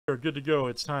We're good to go.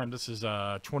 It's time. This is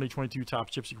 2022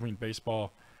 Topps Gypsy Queen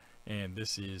Baseball, and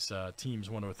this is Teams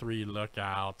 103. Look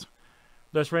out.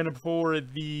 Let's random for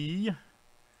the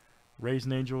Rays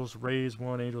and Angels. Rays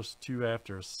 1, Angels 2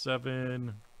 after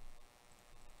 7.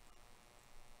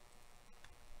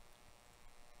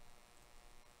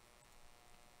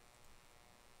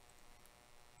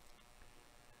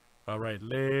 All right,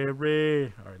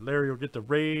 Larry. All right, Larry will get the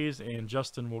Rays, and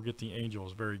Justin will get the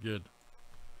Angels. Very good.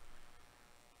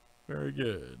 Very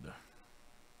good.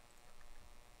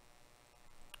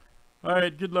 All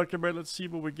right, good luck, everybody. Let's see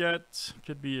what we get.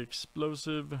 Could be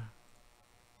explosive. Then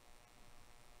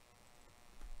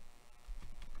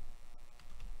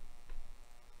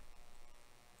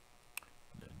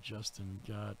Justin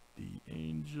got the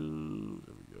Angels.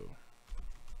 There we go.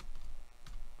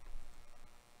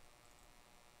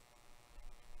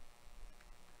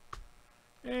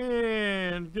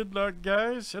 And good luck,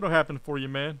 guys. It'll happen for you,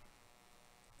 man.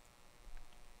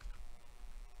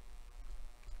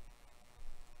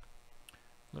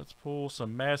 Let's pull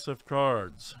some massive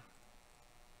cards.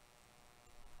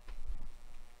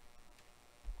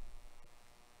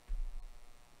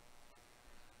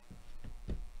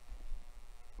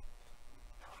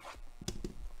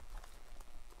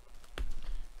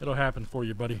 It'll happen for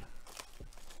you, buddy.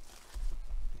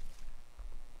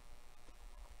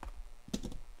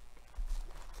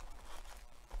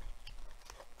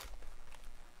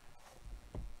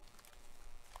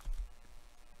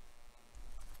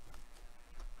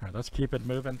 All right, let's keep it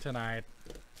moving tonight.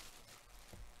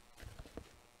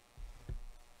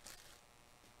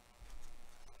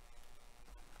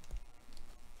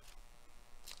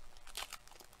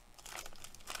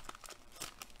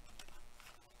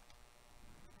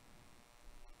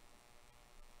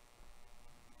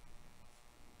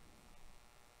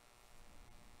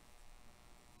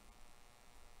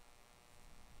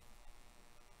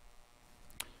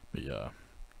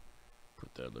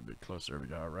 Put that a little bit closer. There we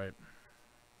go. All right.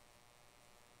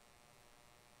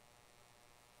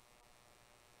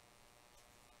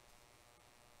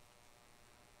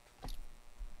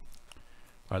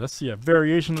 All right, let's see a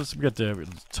variation. We got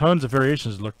tons of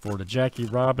variations to look for. The Jackie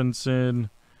Robinson,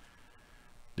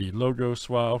 the logo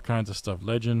swap, all kinds of stuff.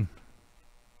 Legend.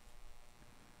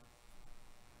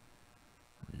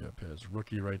 We got his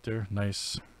rookie right there.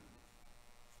 Nice.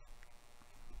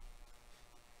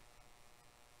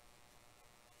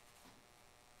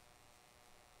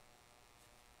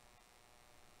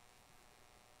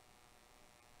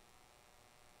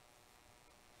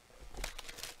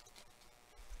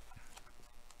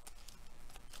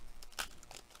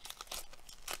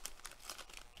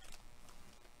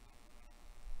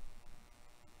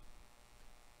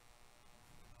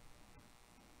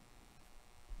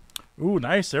 Ooh,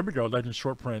 nice. There we go. Legend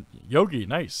short print. Yogi,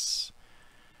 nice.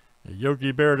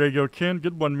 Yogi Berra, there you go, Ken.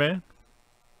 Good one, man.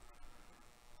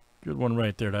 Good one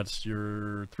right there. That's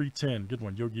your 310. Good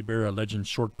one. Yogi Berra, legend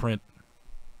short print.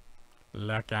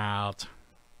 Look out.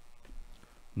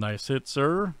 Nice hit,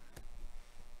 sir.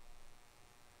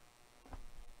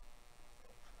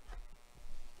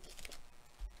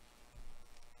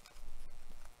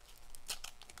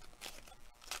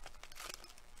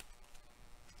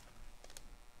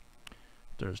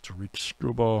 There's Tariq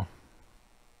Screwball.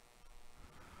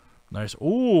 Nice.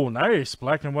 Ooh, nice.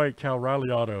 Black and white Cal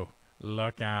Riley auto.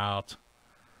 Look out.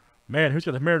 Man, who's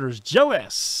got the Mariners? Joe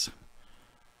S.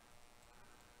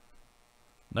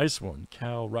 Nice one.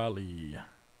 Cal Riley.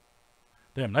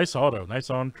 Damn, nice auto. Nice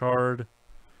on card.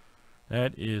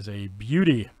 That is a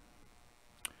beauty.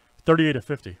 38 of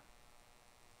 50.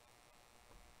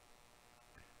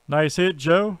 Nice hit,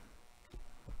 Joe.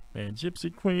 Man,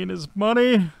 Gypsy Queen is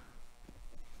money.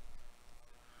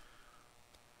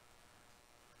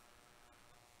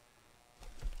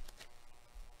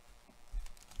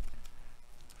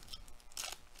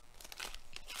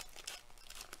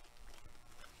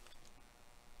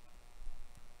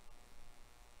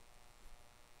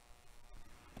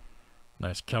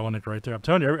 Nice Kelenic right there. I'm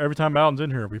telling you, every time Alden's in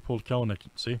here, we pulled Kelenic.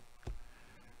 See?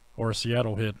 Or a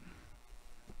Seattle hit.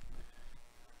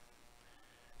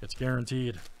 It's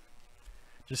guaranteed.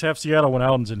 Just have Seattle when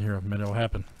Alden's in here, and it'll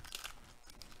happen.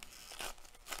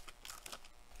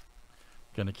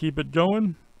 Gonna keep it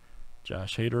going.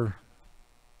 Josh Hader.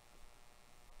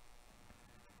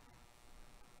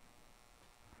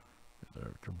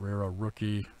 Cabrera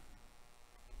rookie.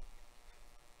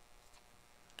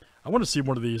 I want to see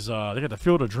one of these. They got the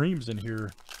Field of Dreams in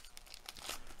here.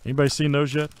 Anybody seen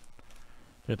those yet?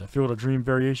 They got the Field of Dream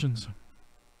variations.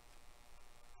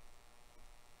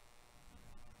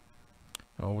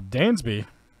 Oh, Dansby.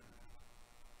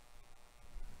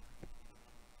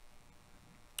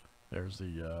 There's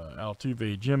the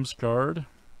Altuve Gems card.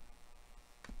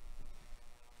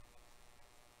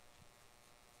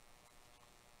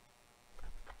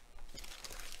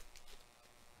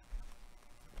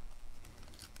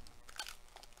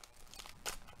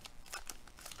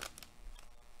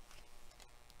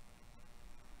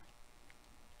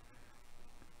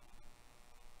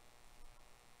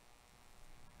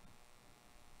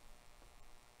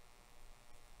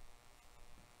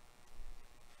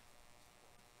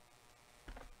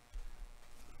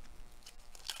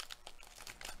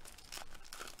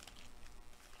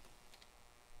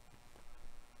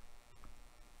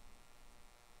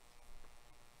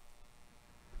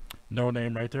 No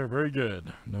name right there. Very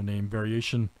good. No name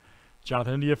variation.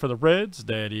 Jonathan India for the Reds.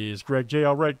 That is Greg J.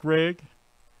 All right, Greg.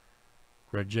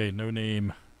 Greg J. No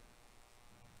name.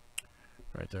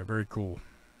 Right there. Very cool.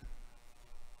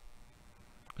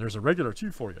 There's a regular,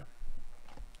 too, for you.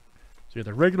 So you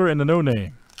got the regular and the no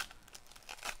name.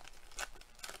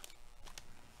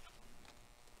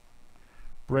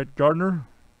 Brett Gardner.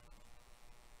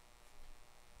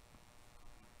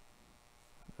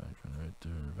 Right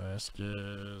there.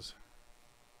 Vasquez.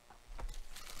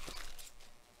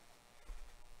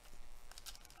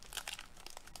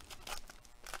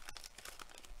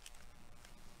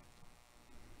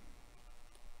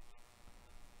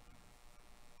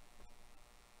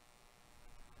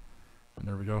 And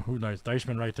there we go. Who nice.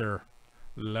 Deichmann right there.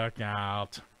 Look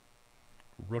out.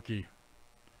 Rookie.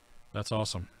 That's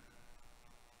awesome.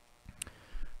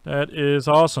 That is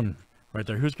awesome. Right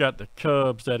there. Who's got the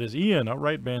Cubs? That is Ian. All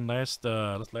right, man. Last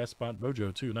spot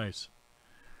Mojo, too. Nice.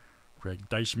 Greg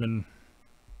Deichmann.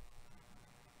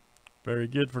 Very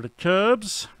good for the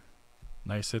Cubs.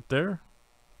 Nice hit there.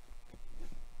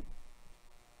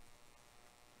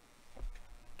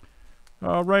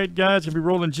 All right, guys. Gonna be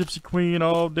rolling Gypsy Queen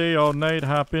all day, all night.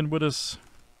 Hop in with us.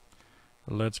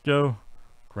 Let's go.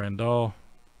 Grandal.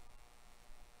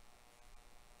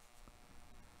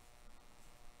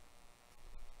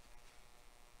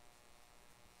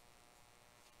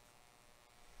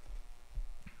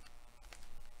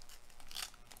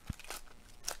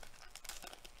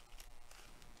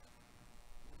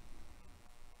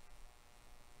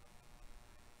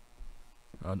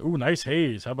 Ooh, nice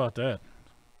haze. How about that?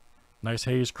 Nice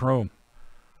haze chrome.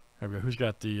 There we go. Who's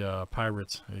got the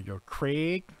Pirates? There you go.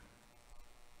 Craig.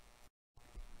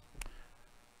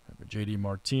 JD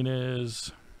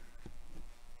Martinez.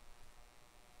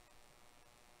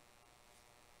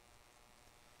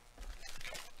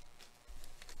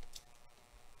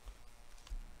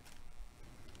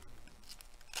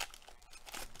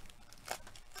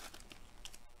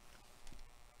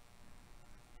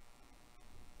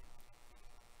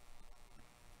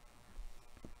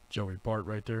 Joey Bart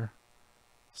right there.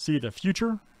 See the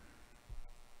future.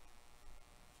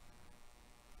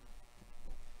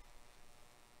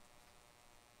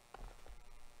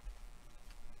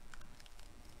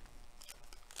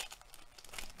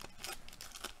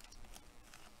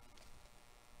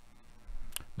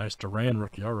 Nice Duran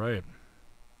rookie. All right.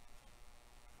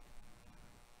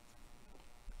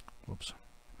 Whoops.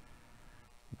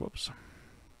 Whoops.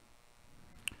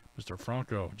 Mr.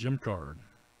 Franco, Jim card.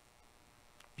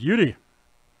 Beauty.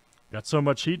 Got so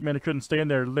much heat, man, it couldn't stay in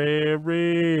there.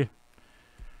 Larry.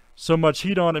 So much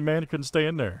heat on it, man, it couldn't stay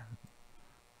in there.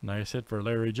 Nice hit for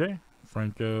Larry J.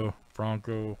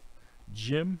 Franco,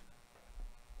 Jim.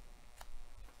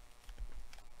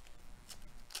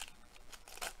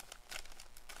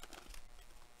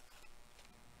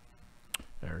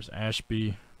 There's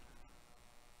Ashby.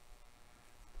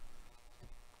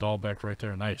 Dahlbeck right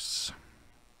there. Nice.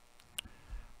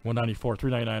 194,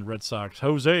 399 Red Sox.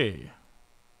 Jose.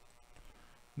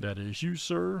 That is you,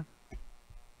 sir.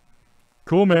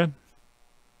 Cool, man.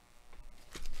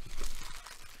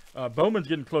 Bowman's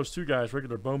getting close too, guys.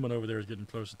 Regular Bowman over there is getting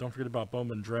close. Don't forget about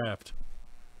Bowman draft.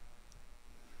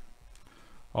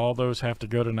 All those have to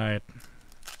go tonight.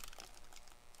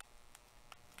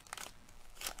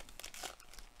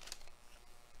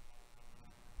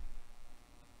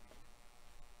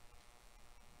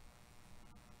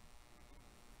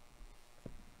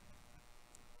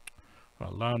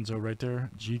 Alonzo right there.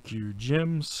 GQ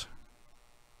Gems.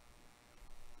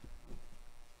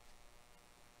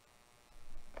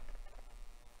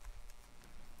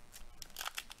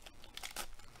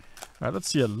 All right, let's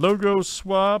see a logo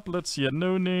swap. Let's see a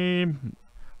no name.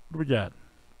 What do we got?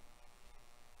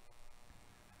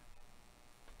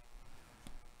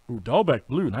 Ooh, Dahlbeck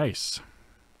blue. Nice.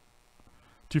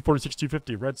 246,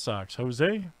 250 Red Sox.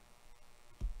 Jose.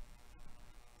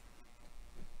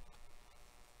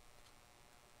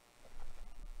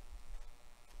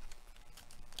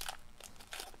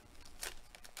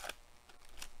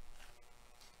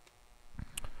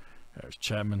 There's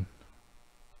Chapman.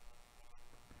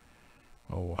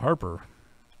 Oh, Harper.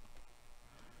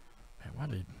 Man, why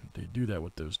did they do that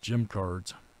with those gym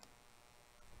cards?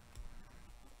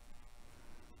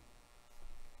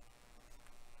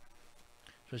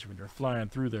 Especially when they're flying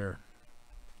through there.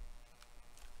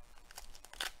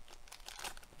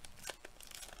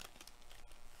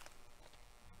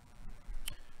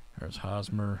 There's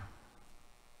Hosmer.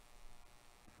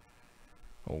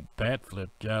 Oh, bat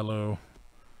flip, Gallo.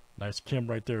 Nice Kim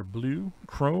right there, blue,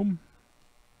 chrome.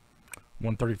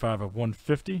 135 of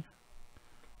 150.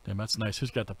 Damn, that's nice. Who's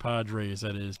got the Padres?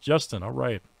 That is Justin. All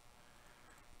right.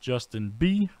 Justin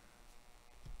B.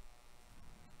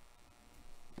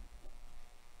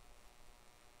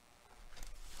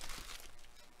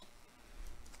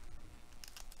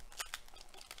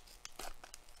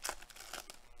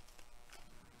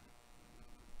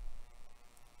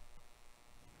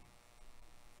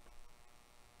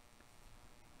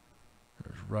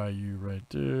 There's Ryu right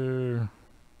there.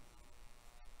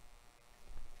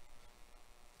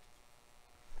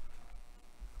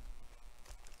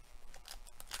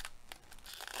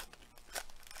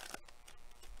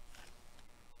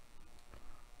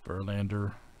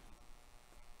 Verlander.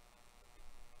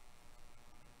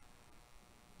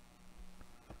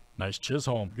 Nice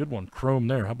Chisholm. Good one. Chrome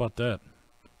there. How about that?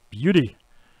 Beauty.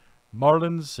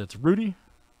 Marlins. It's Rudy.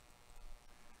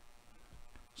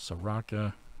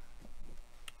 Soraka.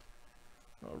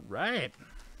 All right.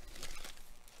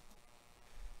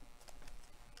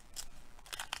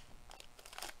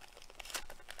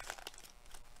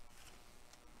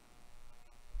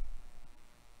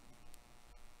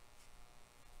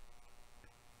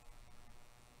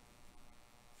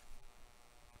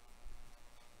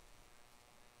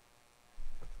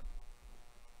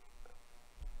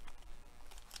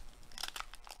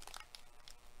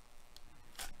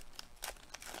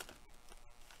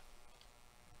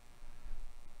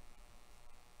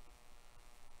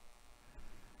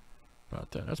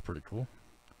 About that. That's pretty cool.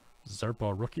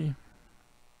 Zarpa rookie.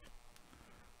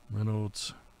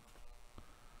 Reynolds.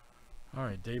 All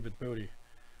right, David Bodie.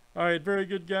 All right, very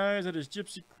good, guys. That is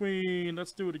Gypsy Queen.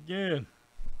 Let's do it again.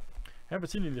 Haven't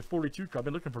seen any of the 42 cards. I've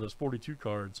been looking for those 42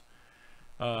 cards.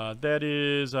 That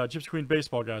is Gypsy Queen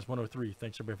Baseball, guys, 103.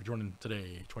 Thanks, everybody, for joining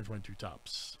today. 2022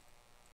 Tops.